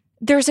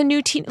there's a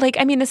new teen. Like,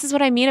 I mean, this is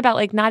what I mean about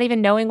like not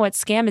even knowing what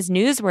scam is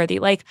newsworthy.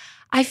 Like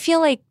I feel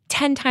like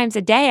 10 times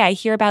a day I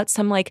hear about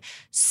some like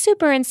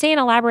super insane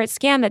elaborate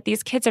scam that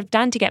these kids have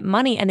done to get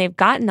money and they've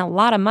gotten a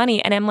lot of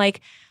money. And I'm like,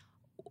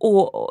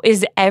 oh,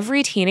 is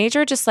every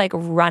teenager just like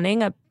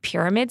running a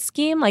pyramid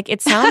scheme? Like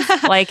it sounds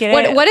like it.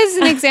 What is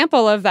an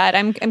example of that?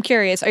 I'm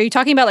curious. Are you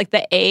talking about like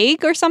the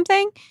egg or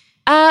something?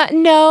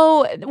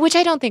 No, which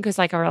I don't think was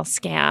like a real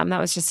scam. That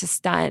was just a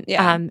stunt.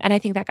 Yeah. And I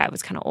think that guy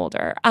was kind of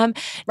older.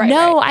 Right.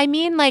 I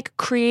mean like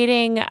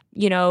creating,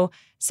 you know,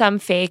 some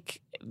fake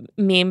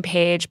meme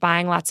page,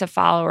 buying lots of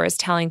followers,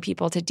 telling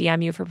people to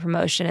DM you for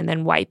promotion and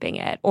then wiping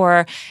it,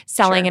 or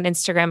selling an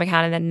Instagram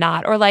account and then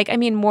not, or like, I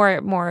mean,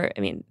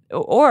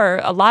 or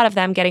a lot of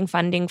them getting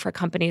funding for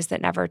companies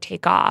that never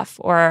take off,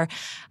 or,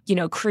 you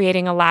know,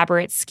 creating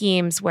elaborate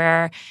schemes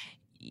where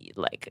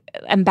like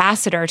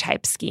ambassador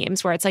type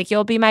schemes where it's like,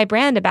 you'll be my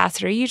brand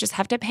ambassador. You just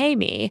have to pay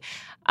me.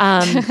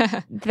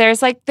 There's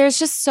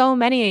just so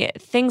many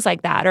things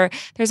like that. Or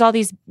there's all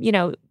these,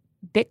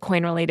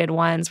 Bitcoin related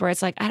ones where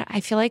it's like, I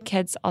feel like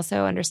kids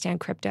also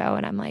understand crypto.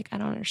 And I'm like, I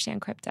don't understand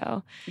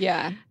crypto.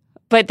 Yeah.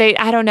 But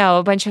I don't know,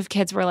 a bunch of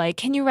kids were like,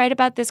 can you write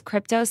about this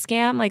crypto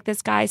scam? Like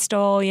this guy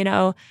stole,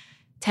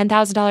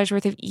 $10,000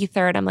 worth of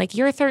ether. And I'm like,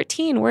 you're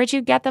 13. Where'd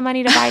you get the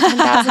money to buy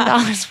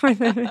 $10,000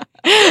 worth of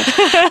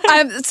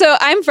it? So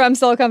I'm from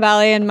Silicon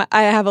Valley, and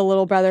I have a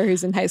little brother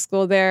who's in high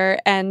school there.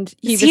 And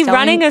Is he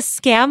running a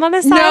scam on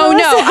the side? No.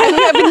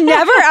 I would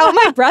never out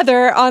my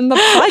brother on the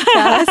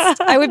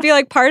podcast. I would be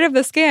like part of the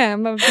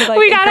scam. I would be like,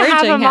 we got to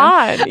have him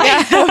on.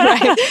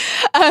 Yeah,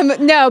 right.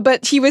 No,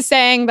 but he was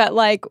saying that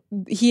like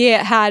he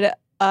had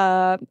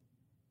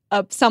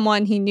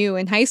someone he knew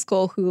in high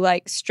school who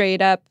like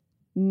straight up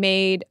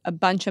made a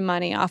bunch of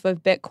money off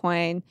of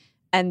Bitcoin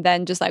and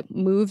then just like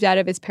moved out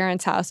of his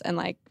parents' house and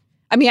like,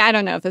 I mean, I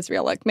don't know if it's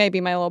real. Like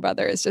maybe my little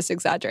brother is just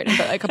exaggerating,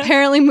 but like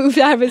apparently moved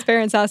out of his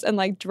parents' house and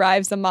like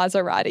drives a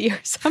Maserati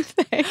or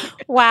something.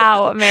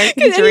 Wow,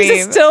 American dream.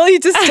 He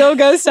just still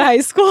goes to high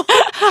school.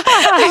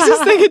 I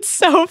just think it's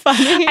so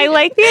funny. I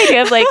like the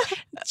idea of like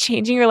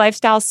changing your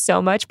lifestyle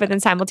so much, but then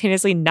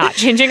simultaneously not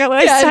changing your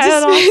lifestyle. Yeah,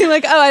 just being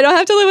like, oh, I don't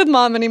have to live with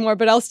mom anymore,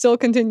 but I'll still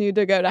continue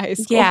to go to high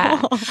school.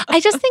 Yeah, I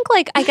just think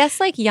I guess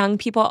young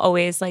people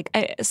always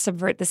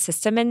subvert the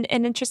system in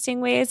interesting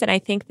ways, and I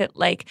think that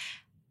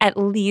at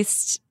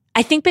least,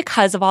 I think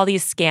because of all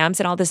these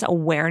scams and all this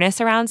awareness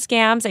around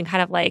scams and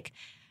kind of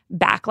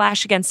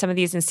backlash against some of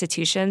these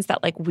institutions that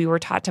we were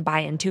taught to buy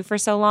into for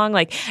so long,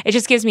 it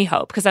just gives me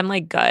hope because I'm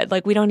good.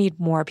 We don't need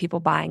more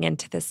people buying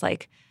into this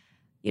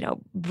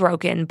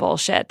broken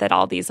bullshit that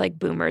all these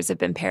boomers have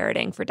been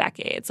parroting for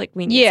decades.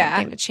 We need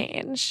something to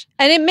change.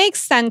 And it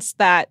makes sense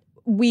that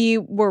we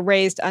were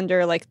raised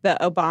under the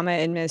Obama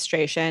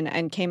administration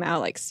and came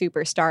out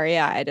super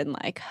starry-eyed and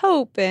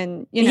hope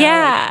and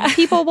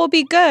people will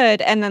be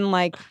good, and then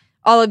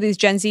all of these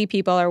Gen Z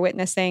people are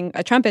witnessing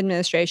a Trump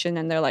administration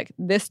and they're like,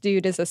 this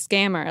dude is a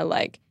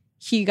scammer,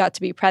 he got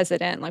to be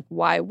president,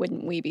 why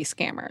wouldn't we be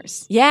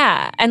scammers?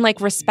 Yeah, and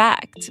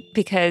respect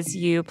because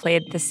you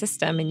played the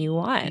system and you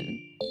won.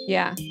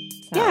 Yeah.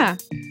 So. Yeah.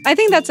 I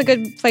think that's a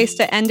good place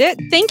to end it.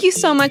 Thank you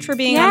so much for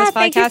being on this podcast,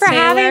 thank you for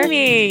Taylor. having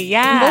me.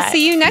 Yeah. And we'll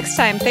see you next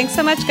time. Thanks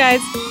so much,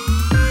 guys.